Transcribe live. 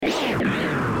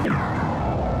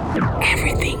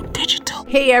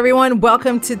Hey everyone,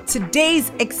 welcome to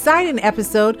today's exciting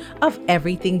episode of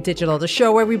Everything Digital, the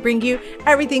show where we bring you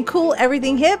everything cool,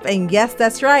 everything hip, and yes,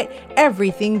 that's right,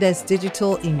 everything that's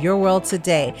digital in your world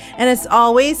today. And as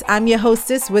always, I'm your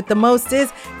hostess with the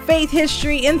mostest, Faith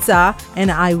History Insa,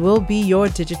 and I will be your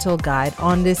digital guide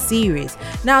on this series.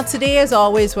 Now today, as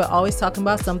always, we're always talking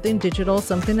about something digital,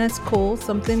 something that's cool,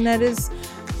 something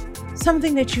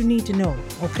that you need to know,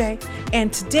 okay?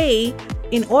 And today,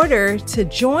 in order to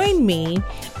join me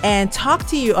and talk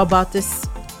to you about this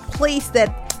place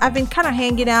that I've been kind of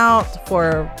hanging out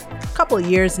for a couple of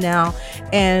years now,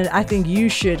 and I think you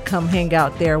should come hang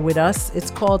out there with us.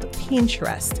 It's called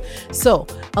Pinterest. So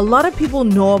a lot of people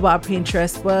know about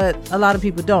Pinterest, but a lot of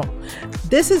people don't.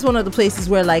 This is one of the places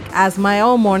where, like, as my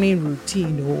own morning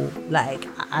routine, like,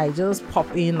 I just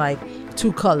pop in like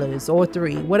 2 colors or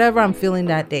 3, whatever I'm feeling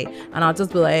that day, and I'll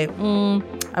just be like,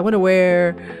 I want to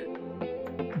wear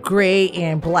gray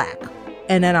and black,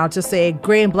 and then I'll just say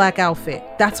gray and black outfit.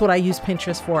 That's what I use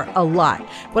Pinterest for a lot.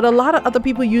 But a lot of other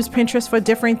people use Pinterest for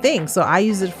different things. So I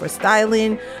use it for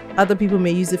styling. Other people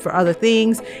may use it for other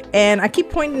things. And I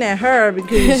keep pointing at her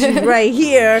because she's right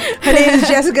here. Her name is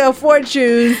Jessica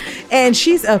Fortunes, and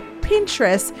she's a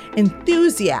Pinterest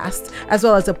enthusiast as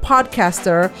well as a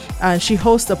podcaster. She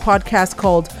hosts a podcast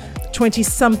called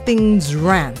 20-somethings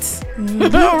Rants.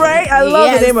 Right? I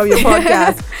love the name of your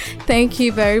podcast. Thank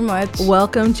you very much.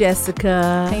 Welcome,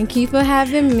 Jessica. Thank you for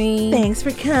having me. Thanks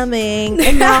for coming.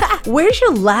 And now, where's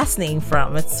your last name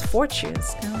from? It's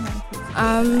Fortunes.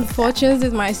 Fortunes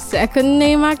is my second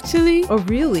name, actually. Oh,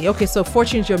 really? Okay, so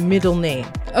Fortune's your middle name.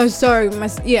 Oh, sorry. My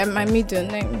middle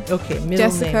name. Okay, middle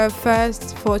Jessica name.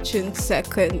 first, Fortune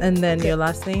second. And then your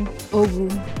last name?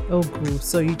 Ogu.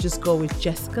 So you just go with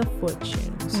Jessica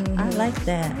Fortunes. I like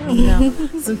that. You know,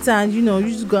 sometimes, you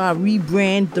just gotta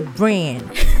rebrand the brand.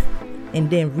 And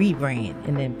then rebrand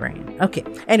and then brand. Okay.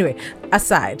 Anyway,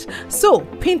 aside. So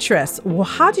Pinterest. Well,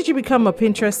 how did you become a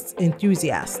Pinterest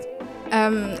enthusiast?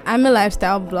 I'm a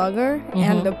lifestyle blogger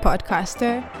and a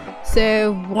podcaster.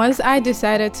 So once I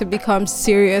decided to become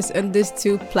serious on these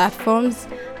 2 platforms,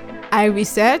 I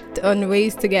researched on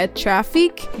ways to get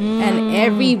traffic, and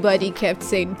everybody kept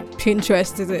saying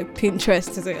Pinterest is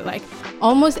it. Like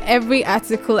almost every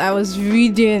article I was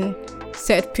reading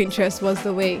said Pinterest was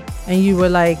the way. And you were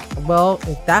like, well,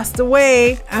 if that's the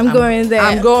way, I'm going there.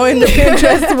 I'm going the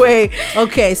Pinterest way.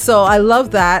 Okay, so I love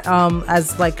that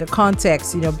as like a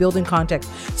context, building context.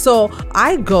 So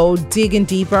I go digging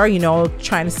deeper,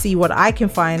 trying to see what I can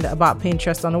find about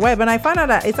Pinterest on the web. And I found out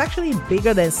that it's actually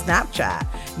bigger than Snapchat.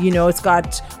 It's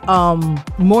got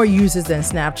more users than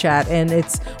Snapchat, and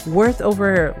it's worth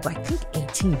over, I think,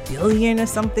 18 billion or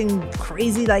something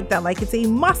crazy like that. Like, it's a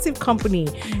massive company.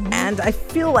 And I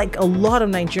feel like a lot of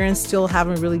Nigerians still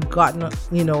haven't really gotten,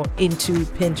 into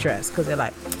Pinterest, because they're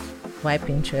like, why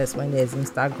Pinterest when there's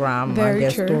Instagram and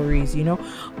there's stories,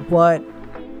 But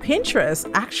Pinterest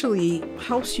actually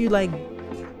helps you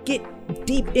get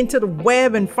deep into the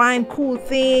web and find cool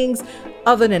things.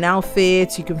 Other than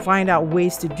outfits, you can find out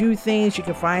ways to do things. You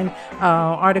can find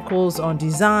articles on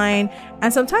design,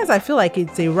 and sometimes I feel like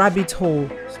it's a rabbit hole.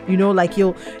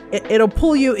 It'll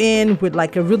pull you in with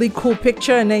like a really cool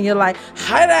picture, and then you're like,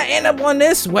 how did I end up on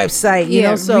this website?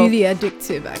 So really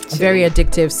addictive, actually. Very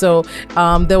addictive. So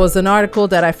there was an article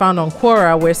that I found on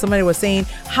Quora where somebody was saying,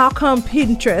 how come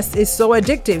Pinterest is so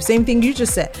addictive? Same thing you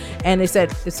just said, and they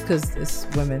said it's because it's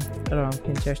women that are on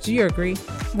Pinterest. Do you agree?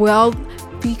 Well,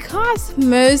 because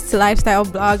most lifestyle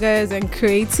bloggers and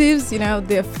creatives,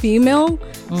 they're female,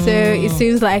 so it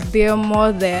seems like they're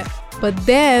more there. But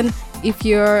then if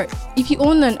you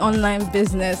own an online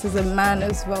business as a man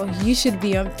as well, you should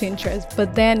be on Pinterest.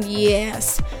 But then,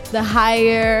 yes, the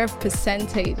higher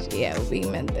percentage,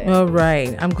 women there. All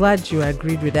right. I'm glad you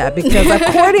agreed with that, because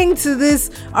according to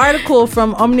this article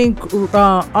from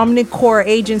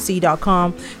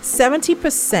OmniCoreAgency.com,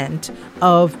 70%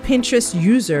 of Pinterest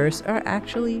users are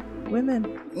actually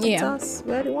women. It's us.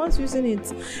 We're the ones using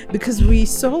it because we're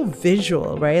so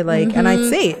visual, right? Like, and I'd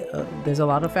say there's a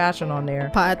lot of fashion on there.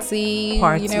 Party,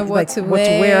 what to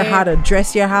wear, how to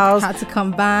dress your house, how to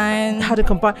combine.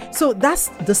 So that's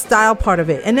the style part of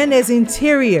it. And then there's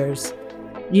interiors,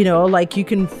 like you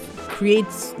can create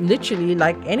literally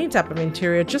like any type of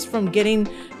interior just from getting,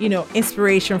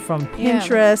 inspiration from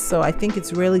Pinterest. So I think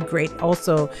it's really great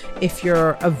also if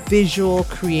you're a visual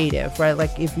creative, right?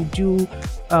 Like if you do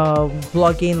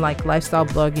blogging, like lifestyle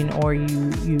blogging, or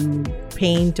you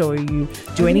paint, or you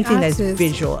do anything that's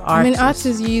visual?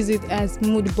 Artists use it as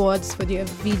mood boards for their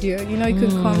video. You could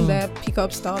come there, pick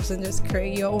up stuff, and just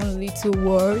create your own little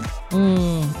world.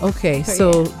 Okay,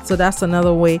 so that's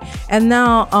another way. And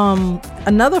now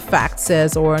another fact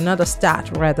says, or another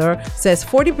stat rather, says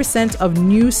 40% of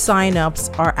new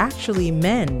signups are actually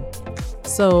men.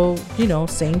 So,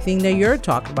 same thing that you're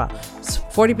talking about.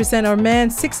 40% are men,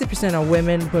 60% are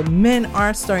women, but men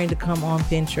are starting to come on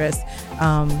Pinterest.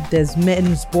 There's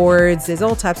men's boards. There's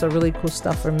all types of really cool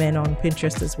stuff for men on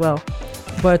Pinterest as well.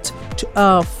 But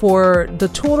for the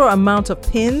total amount of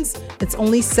pins, it's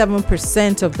only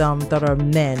 7% of them that are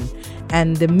men.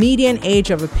 And the median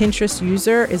age of a Pinterest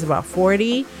user is about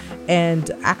 40. And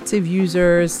active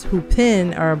users who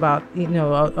pin are about,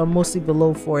 are mostly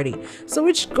below 40. So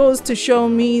which goes to show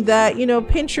me that,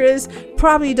 Pinterest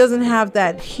probably doesn't have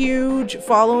that huge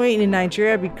following in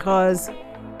Nigeria because,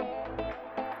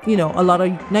 a lot of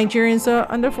Nigerians are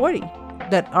under 40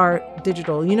 that are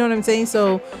digital. You know what I'm saying?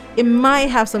 So it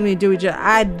might have something to do with it.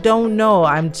 I don't know.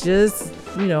 I'm just,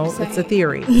 it's a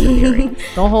theory.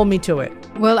 Don't hold me to it.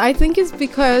 Well, I think it's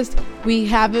because we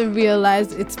haven't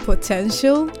realized its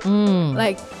potential.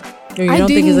 Like, I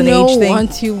didn't know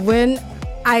until when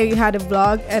I had a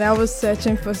blog and I was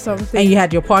searching for something. And you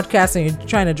had your podcast and you're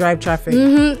trying to drive traffic.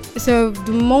 So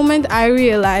the moment I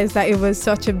realized that it was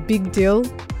such a big deal,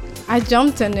 I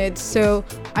jumped on it. So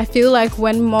I feel like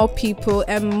when more people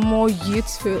and more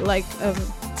youthful, like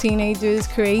teenagers,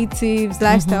 creatives,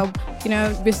 lifestyle,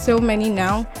 there's so many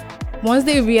now. Once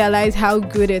they realize how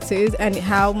good it is and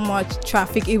how much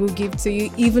traffic it will give to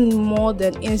you, even more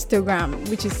than Instagram,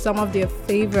 which is some of their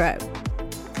favorite.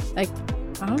 Like,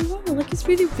 I don't know, like it's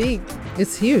really big.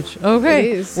 It's huge.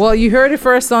 Okay. It is. Well, you heard it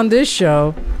first on this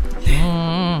show.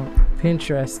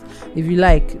 Pinterest. If you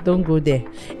like, don't go there.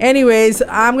 Anyways,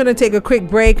 I'm going to take a quick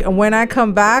break. And when I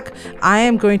come back, I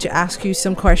am going to ask you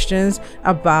some questions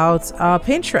about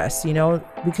Pinterest,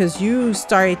 because you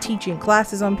started teaching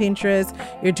classes on Pinterest.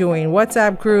 You're doing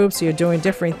WhatsApp groups. You're doing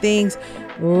different things.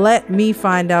 Let me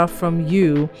find out from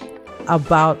you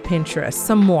about Pinterest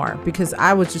some more, because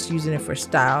I was just using it for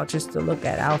style, just to look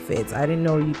at outfits. I didn't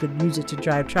know you could use it to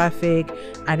drive traffic.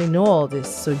 I didn't know all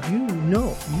this. So you're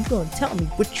gonna tell me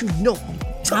what you know.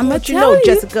 Tell me what you know,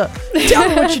 Jessica. Tell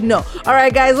me what you know. All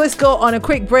right, guys, let's go on a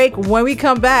quick break. When we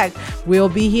come back, we'll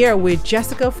be here with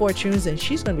Jessica Fortunes, and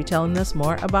she's gonna be telling us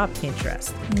more about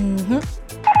Pinterest.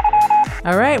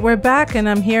 All right, we're back, and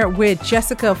I'm here with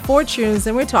Jessica Fortunes,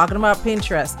 and we're talking about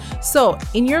Pinterest. So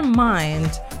in your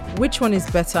mind, which one is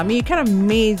better? I mean, you kind of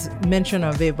made mention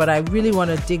of it, but I really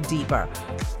want to dig deeper.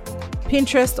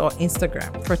 Pinterest or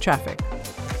Instagram for traffic?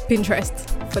 Pinterest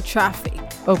for traffic.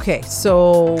 Okay,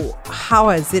 so how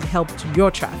has it helped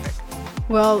your traffic?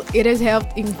 Well, it has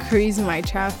helped increase my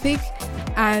traffic,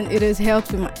 and it has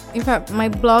helped with my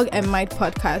blog and my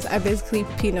podcast. I basically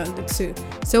pin on the two.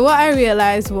 So what I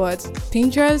realized was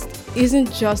Pinterest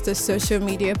isn't just a social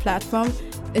media platform.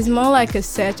 It's more like a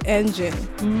search engine,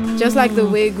 just like the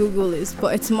way Google is,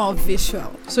 but it's more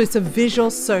visual. So it's a visual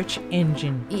search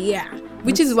engine. Yeah,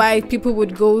 which is why people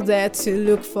would go there to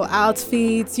look for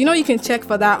outfits. You can check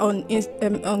for that on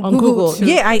Google too.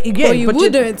 But you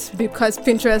wouldn't, because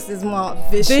Pinterest is more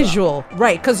visual.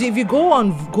 Right, because if you go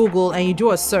on Google and you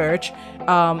do a search,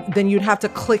 then you'd have to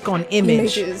click on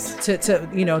images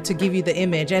to give you the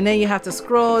image, and then you have to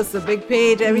scroll. It's a big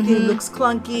page. Everything looks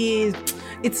clunky.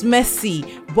 It's messy.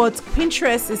 But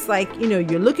Pinterest is like,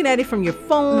 you're looking at it from your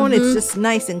phone. It's just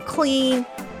nice and clean.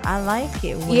 I like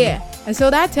it. And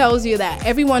so that tells you that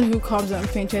everyone who comes on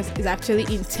Pinterest is actually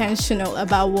intentional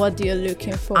about what they're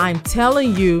looking for. I'm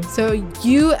telling you. So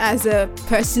you as a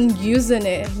person using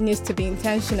it needs to be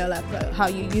intentional about how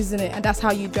you're using it, and that's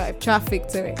how you drive traffic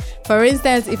to it. For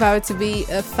instance, if I were to be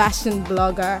a fashion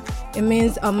blogger, it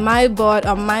means on my board,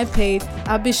 on my page,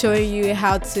 I'll be showing you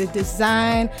how to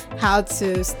design, how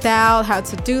to style, how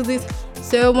to do this.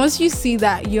 So once you see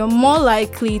that, you're more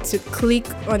likely to click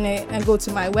on it and go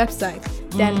to my website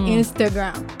than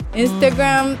Instagram.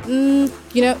 Instagram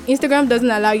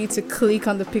doesn't allow you to click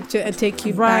on the picture and take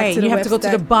you back to the website. Right, you have to go to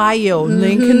the bio,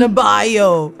 link in the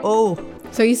bio.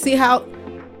 So you see how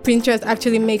Pinterest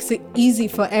actually makes it easy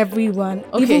for everyone,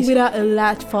 even without a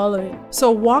large following.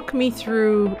 So walk me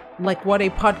through like what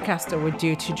a podcaster would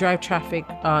do to drive traffic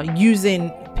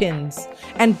using pins.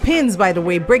 And pins, by the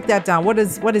way, break that down. What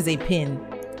is a pin?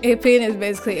 A pin is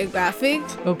basically a graphic.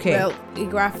 Okay. Well, a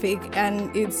graphic, and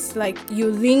it's like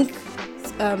you link.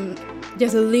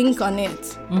 There's a link on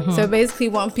it. So basically,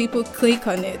 when people click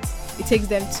on it, it takes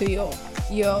them to your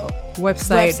your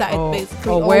website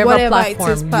basically, or wherever whatever platform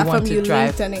it is, you platform want to you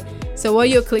drive. linked on it. So what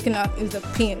you're clicking on is the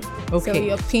pin. Okay. So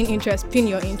your pin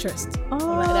your interest. Oh,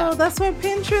 like that. that's where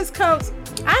Pinterest comes.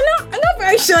 I'm not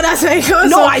very sure that's where it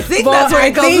comes No, from. I think but that's where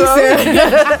it comes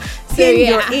from. So, Pin yeah.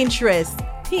 your interest.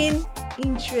 Pin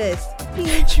interest.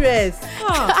 Pinterest.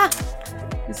 Ah.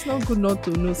 It's not good not to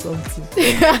know something.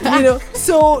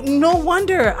 So no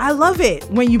wonder. I love it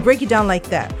when you break it down like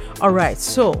that. All right.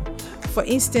 So, for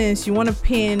instance, you want to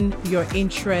pin your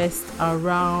interest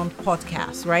around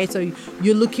podcasts, right? So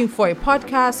you're looking for a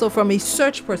podcast. So from a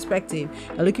search perspective,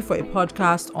 you're looking for a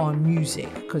podcast on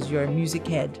music because you're a music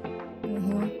head.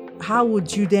 How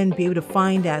would you then be able to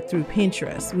find that through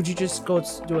Pinterest? Would you just go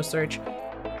do a search,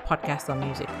 podcast on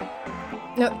music?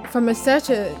 No, from a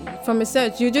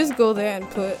search, you just go there and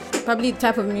put probably the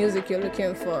type of music you're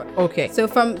looking for. Okay. So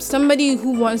from somebody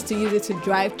who wants to use it to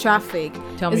drive traffic,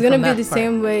 Tell it's me gonna from be that the part.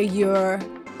 same way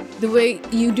the way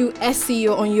you do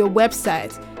SEO on your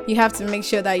website. You have to make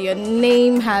sure that your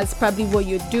name has probably what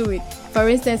you're doing. For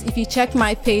instance, if you check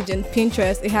my page on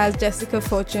Pinterest, it has Jessica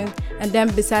Fortune, and then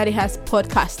beside it has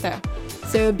podcaster.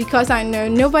 So because I know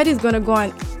nobody's gonna go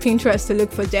on Pinterest to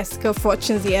look for Jessica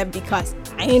Fortunes yet because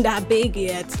I ain't that big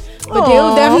yet. But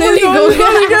they'll definitely go there.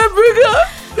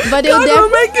 But they'll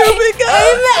definitely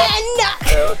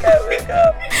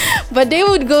But they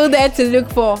would go there to look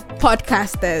for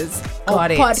podcasters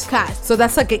Got or it. podcasts. So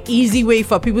that's like an easy way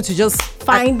for people to just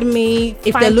Find me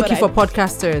if find they're looking for what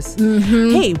podcasters.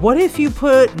 Hey, what if you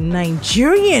put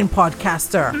Nigerian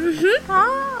podcaster?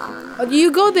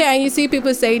 you go there and you see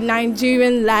people say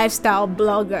Nigerian lifestyle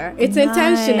blogger. It's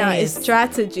intentional. It's Nice.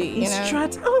 strategy. You know?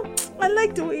 Oh, I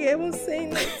like the way I was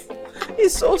saying it.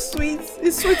 It's so sweet.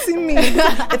 It's sweeting me.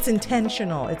 It's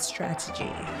intentional. It's strategy.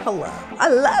 Hello. I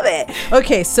love it.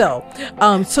 Okay, so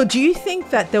do you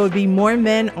think that there would be more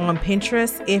men on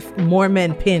Pinterest if more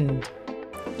men pinned?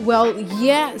 Well,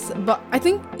 yes, but I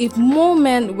think if more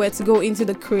men were to go into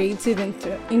the creative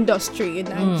industry in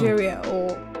Nigeria or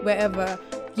wherever,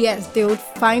 yes, they would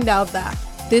find out that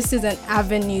this is an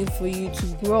avenue for you to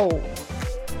grow.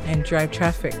 And drive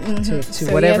traffic to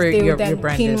So whatever yes, they your would then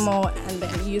brand pin is. more and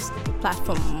then use the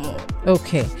platform more.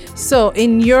 Okay, so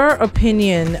in your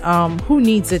opinion, who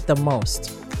needs it the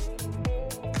most?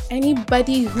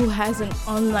 Anybody who has an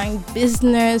online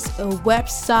business, a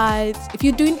website, if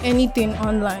you're doing anything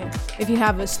online, if you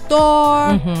have a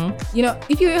store,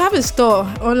 if you have a store,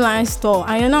 online store,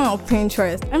 and you're not on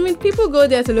Pinterest, I mean, people go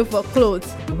there to look for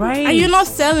clothes. Right. And you're not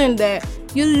selling there.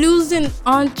 You're losing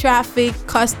on traffic,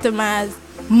 customers,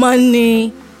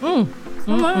 money. Come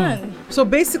on. So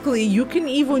basically, you can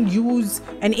even use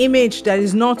an image that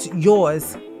is not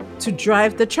yours to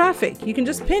drive the traffic. You can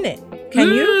just pin it. Can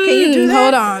you do that?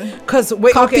 Hold on. Because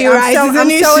wait, Copyright is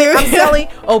an issue. I'm selling.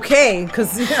 Okay,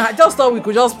 because I just thought we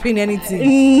could just pin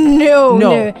anything. No.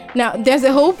 No. Now, there's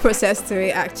a whole process to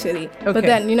it, actually. Okay. But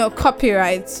then,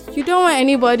 copyrights, you don't want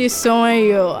anybody showing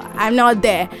you, I'm not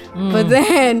there. But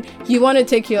then you want to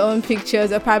take your own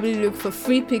pictures or probably look for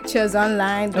free pictures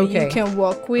online that Okay. you can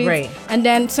work with. Right. And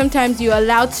then sometimes you're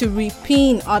allowed to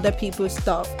repin other people's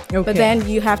stuff. Okay. But then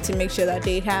you have to make sure that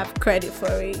they have credit for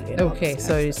it. Okay,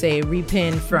 so you say repin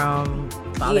from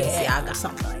Balenciaga. or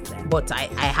something like that. But I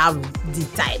have the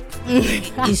type.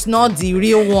 It's not the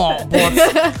real one,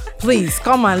 but please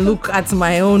come and look at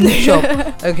my own shop.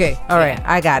 Okay, all right,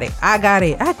 I got it. I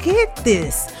get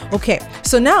this. Okay,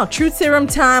 so now truth serum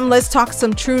time. Let's talk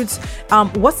some truths.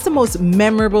 What's the most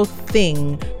memorable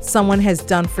thing someone has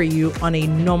done for you on a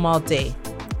normal day?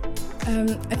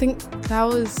 I think that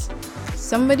was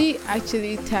somebody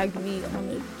actually tagged me on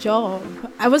a job.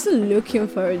 I wasn't looking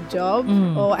for a job,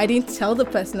 or I didn't tell the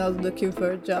person I was looking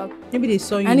for a job. Maybe they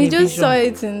saw you And in he a just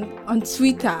vision. saw it on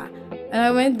Twitter. And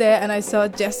I went there and I saw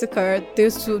Jessica,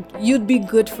 you'd be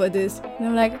good for this. And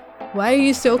I'm like, why are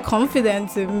you so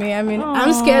confident in me? I mean,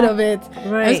 I'm scared of it.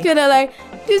 Right. I'm scared of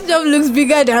this job looks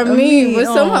bigger than me. But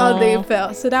somehow Aw. they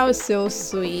felt. So that was so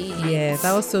sweet. Yeah,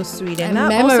 that was so sweet. And that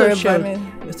memorable, also showed, I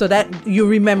mean. so that you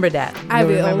remember that. I You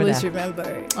will remember always that. remember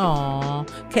it. Aw.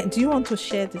 Do you want to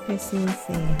share the person's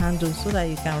handle so that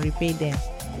you can repay them?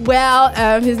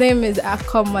 Well, his name is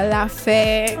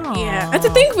Akomolafe. Aw. Yeah. And to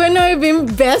think we're not even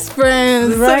best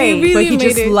friends. So Right, he really but he made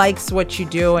just it. likes what you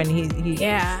do and he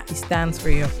Yeah. he stands for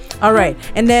you. All right,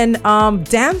 and then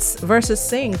dance versus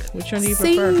sing. Which one do you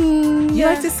prefer? Sing. You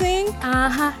like to sing?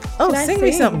 Uh-huh. Oh, Should I sing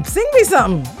me something. Sing me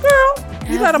something, girl.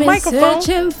 You got a I've been microphone.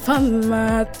 Searching for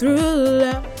my true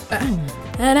love.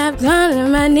 And I've gone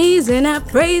on my knees and I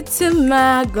prayed to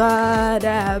my God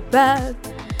above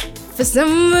for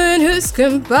someone who's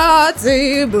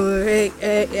compatible.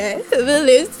 But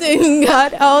listen,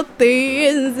 God, all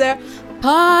things are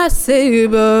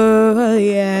Possible,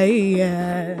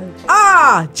 yeah.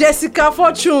 Jessica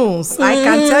Fortunes. I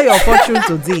can tell your fortune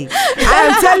today. I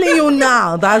am telling you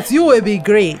now that you will be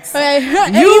great.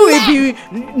 You will be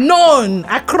known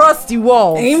across the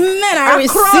world. Amen. I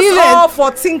across receive all it.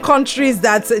 14 countries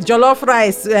that Jollof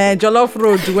Rice, Jollof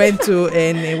Road went to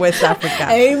in West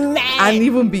Africa. Amen. And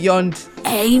even beyond.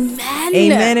 Amen.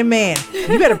 Amen, amen.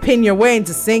 You better pin your way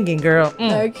into singing, girl.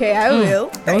 Okay, I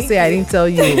will. Don't say I didn't tell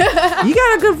you. You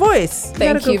got a good voice.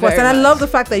 Thank you very And I much. love the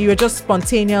fact that you were just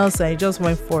spontaneous and you just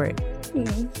went for it.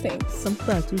 Thanks.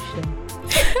 Something to share.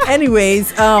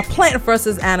 Anyways, plant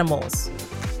versus animals.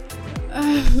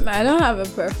 I don't have a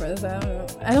preference. I don't know.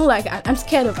 I don't like. I'm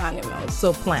scared of animals.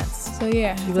 So plants. So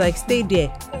yeah. You be like, stay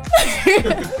there.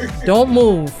 Don't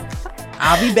move.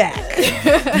 I'll be back.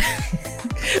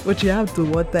 But you have to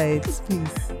water it,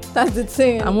 please. That's the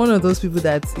thing. I'm one of those people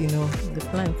that, the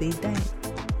plants, they die.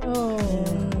 Oh.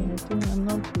 I'm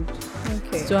not good.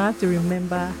 Okay. So I have to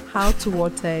remember how to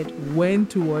water it, when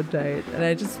to water it, and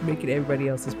I just make it everybody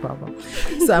else's problem.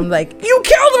 So I'm like, you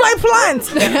killed my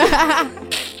plant!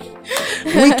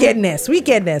 Wickedness.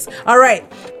 All right.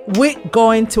 We're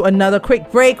going to another quick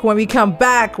break. When we come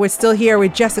back, we're still here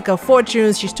with Jessica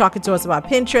Fortunes. She's talking to us about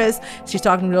Pinterest. She's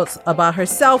talking to us about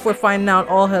herself. We're finding out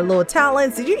all her little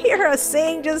talents. Did you hear her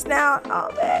sing just now?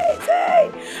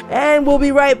 Amazing. And we'll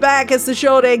be right back. It's the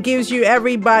show that gives you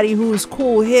everybody who's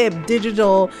cool, hip,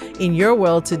 digital in your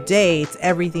world today. It's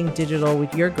everything digital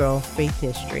with your girl, Faith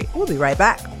History. We'll be right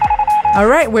back. All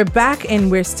right, we're back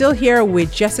and we're still here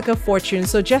with Jessica Fortune.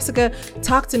 So Jessica,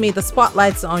 talk to me. The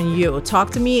spotlight's on you.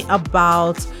 Talk to me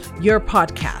about your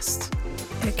podcast.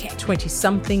 Okay.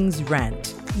 20-somethings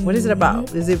Rant. What is it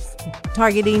about? Is it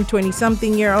targeting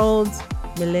 20-something-year-olds,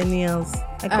 millennials?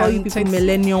 I call you people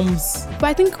millenniums. But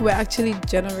I think we're actually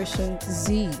Generation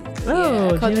Z.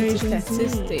 Oh, according to Generation Z.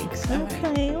 statistics.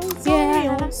 Okay,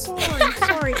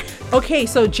 sorry. Yeah. Okay,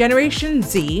 so Generation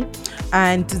Z,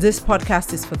 and this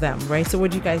podcast is for them, right? So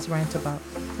what do you guys rant about?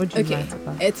 What do you rant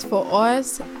about? It's for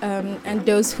us and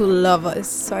those who love us.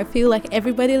 So I feel like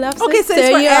everybody loves us. Okay, so it's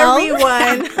for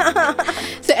everyone.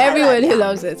 So everyone who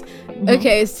loves it.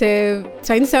 Okay, so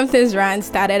 20-somethings rant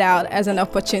started out as an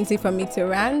opportunity for me to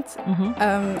rant.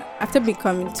 After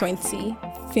becoming 20,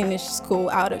 finished school,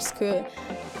 out of school,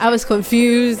 I was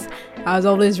confused. I was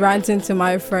always ranting to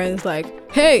my friends like,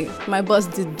 hey, my boss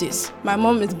did this. My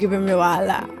mom is giving me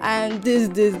wala. And this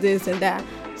and that.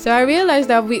 So I realized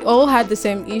that we all had the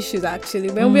same issues actually.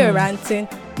 When we were ranting,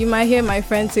 you might hear my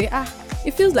friends say,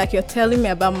 it feels like you're telling me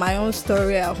about my own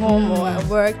story at home or at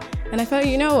work. And I thought,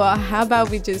 you know what, how about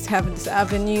we just have this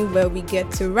avenue where we get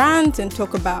to rant and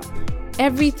talk about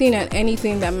everything and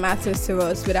anything that matters to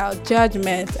us without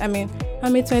judgment. I mean,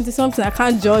 I'm 20-something, I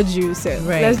can't judge you, so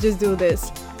let's just do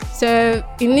this. So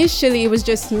initially it was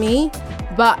just me,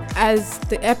 but as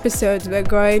the episodes were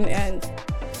growing and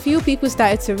few people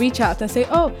started to reach out and say,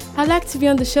 oh, I'd like to be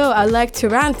on the show, I'd like to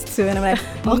rant too. And I'm like,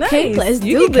 okay, nice. let's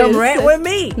you do can this. Come rant with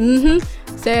me.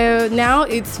 So now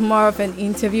it's more of an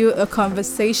interview, a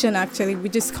conversation actually. We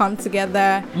just come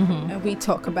together and we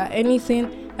talk about anything.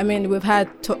 I mean,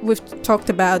 we've talked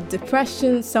about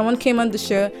depression. Someone came on the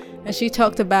show and she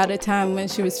talked about a time when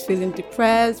she was feeling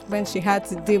depressed, when she had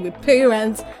to deal with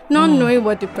parents, not knowing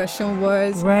what depression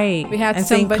was. Right. We had and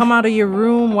saying, come out of your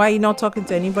room. Why are you not talking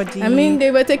to anybody? I mean, they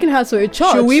were taking her to a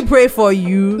church. Should we pray for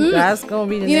you? That's going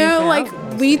to be the next thing.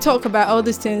 Like we talk about all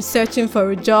these things, searching for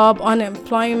a job,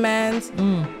 unemployment,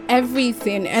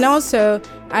 everything. And also,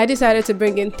 I decided to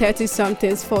bring in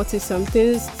 30-somethings,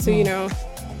 40-somethings. So,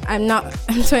 I'm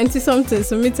 20-something,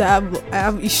 so me to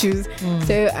have issues.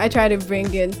 So I try to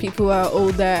bring in people who are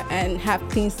older and have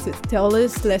things to tell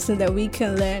us, lessons that we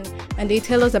can learn. And they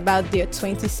tell us about their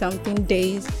 20-something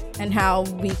days and how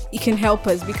it can help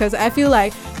us. Because I feel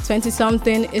like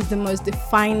 20-something is the most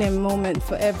defining moment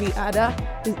for every adult.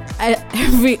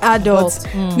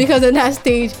 Because at that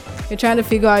stage, you're trying to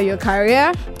figure out your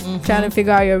career, trying to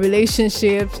figure out your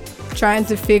relationships, trying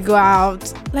to figure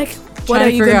out, what are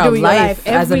you going to do in your life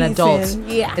as an adult?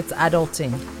 Yeah. It's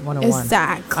adulting 101.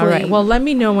 Exactly. All right. Well, let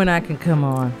me know when I can come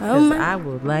on. Because I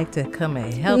would like to come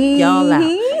and help y'all out.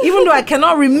 Even though I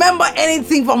cannot remember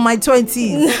anything from my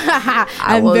 20s.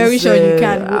 I'm very sure you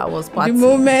can. I was partying. The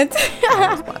moment.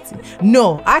 I was partying.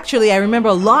 No, actually, I remember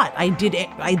a lot. I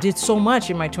did so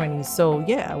much in my 20s. So,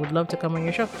 yeah, I would love to come on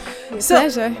your show.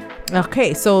 Pleasure.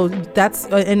 Okay. So, that's...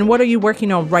 and what are you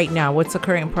working on right now? What's the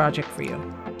current project for you?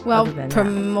 Well,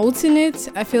 promoting it,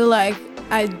 I feel like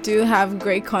I do have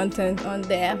great content on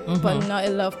there, but not a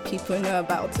lot of people know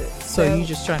about it. So you're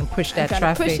just trying to push that I'm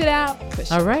trying traffic. to push it out.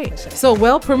 All right. So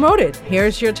well promoted.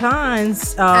 Here's your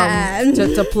chance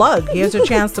to plug. Here's your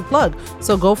chance to plug.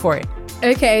 So go for it.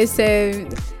 Okay, so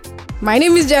my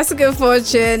name is Jessica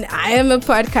Fortune. I am a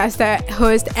podcaster,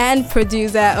 host, and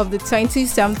producer of the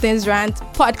 20-somethings Rant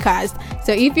podcast.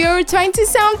 So if you're a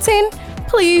 20-something,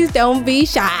 please don't be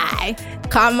shy.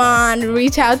 Come on,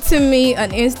 reach out to me on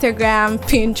Instagram,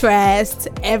 Pinterest,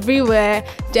 everywhere,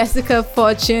 Jessica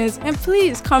Fortunes, and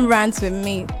please come rant with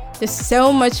me. There's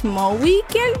so much more we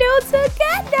can do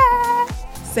together.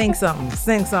 Sing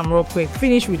something real quick.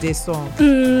 Finish with this song.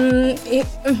 It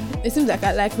seems like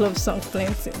I like love songs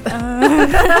plenty.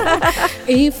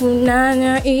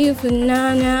 Ifunanya,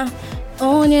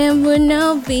 onye would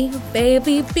not be,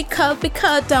 baby, because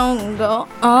don't go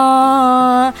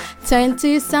on.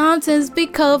 20-somethings,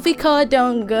 because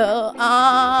don't go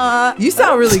on. You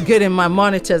sound really good in my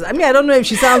monitors. I mean, I don't know if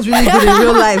she sounds really good in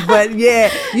real life, but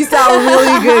yeah, you sound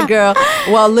really good, girl.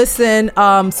 Well, listen,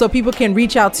 so people can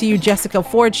reach out to you, Jessica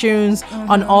Fortunes,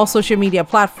 on all social media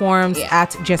platforms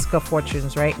at Jessica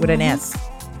Fortunes, right? With an S.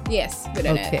 Yes, with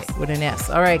an S. Okay, with an S.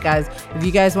 All right, guys. If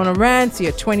you guys want to rant,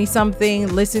 you're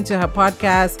 20-something, listen to her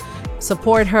podcast,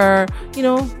 support her,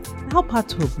 help her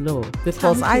to blow,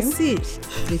 because I see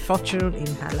the fortune in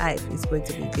her life is going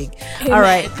to be big. Amen. All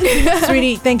right,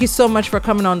 sweetie, thank you so much for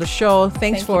coming on the show.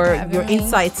 Thanks for your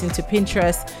insights into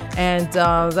Pinterest, and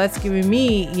that's giving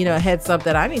me, a heads up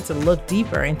that I need to look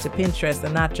deeper into Pinterest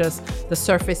and not just the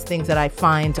surface things that I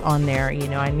find on there.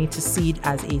 I need to see it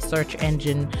as a search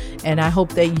engine, and I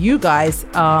hope that you guys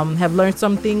have learned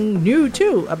something new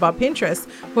too about Pinterest.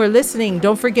 Who are listening,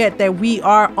 don't forget that we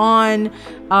are on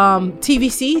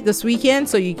TVC this weekend,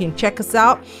 so you can check us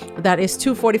out. That is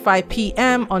 2:45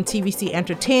 p.m. on TVC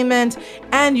Entertainment,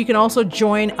 and you can also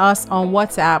join us on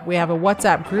WhatsApp. We have a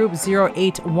WhatsApp group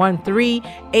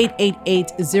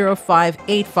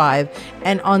 0813-888-0585,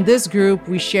 and on this group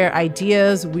we share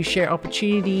ideas, we share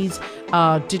opportunities,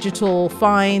 digital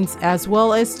finds, as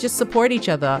well as just support each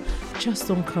other. Just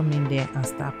don't come in there and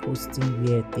start posting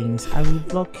weird things. I will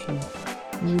block you.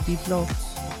 You will be blocked.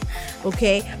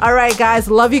 Okay. All right, guys.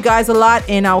 Love you guys a lot,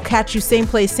 and I'll catch you same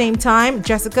place, same time.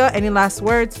 Jessica, any last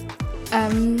words?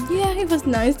 Yeah, it was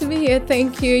nice to be here.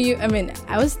 Thank you.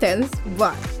 I was tense,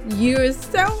 but you're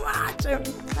so much.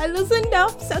 I loosened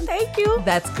up, so thank you.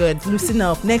 That's good. Loosen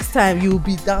up. Next time you'll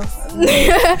be dancing.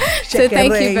 So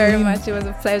thank you very much. It was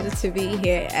a pleasure to be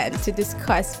here and to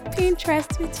discuss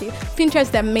Pinterest with you. Pinterest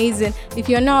is amazing. If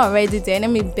you're not already there, let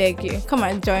me beg you, come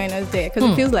and join us there, because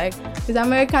it feels like it's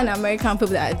American people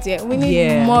that are there. We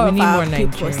need more of our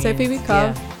people. So people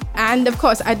come. Yeah. And of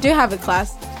course, I do have a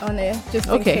class on it, just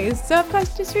in case. So of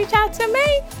course, just reach out to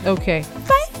me. Okay.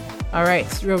 Bye. All right.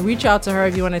 So reach out to her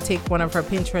if you want to take one of her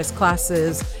Pinterest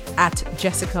classes at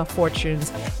Jessica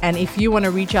Fortunes. And if you want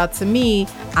to reach out to me,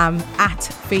 I'm at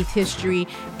Faith History,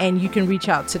 and you can reach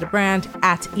out to the brand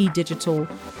at eDigital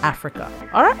Africa.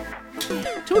 All right.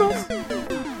 Toodles.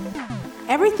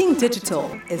 Everything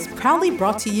Digital is proudly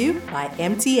brought to you by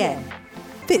MTN.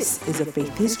 This is a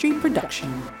Faith History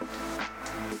production.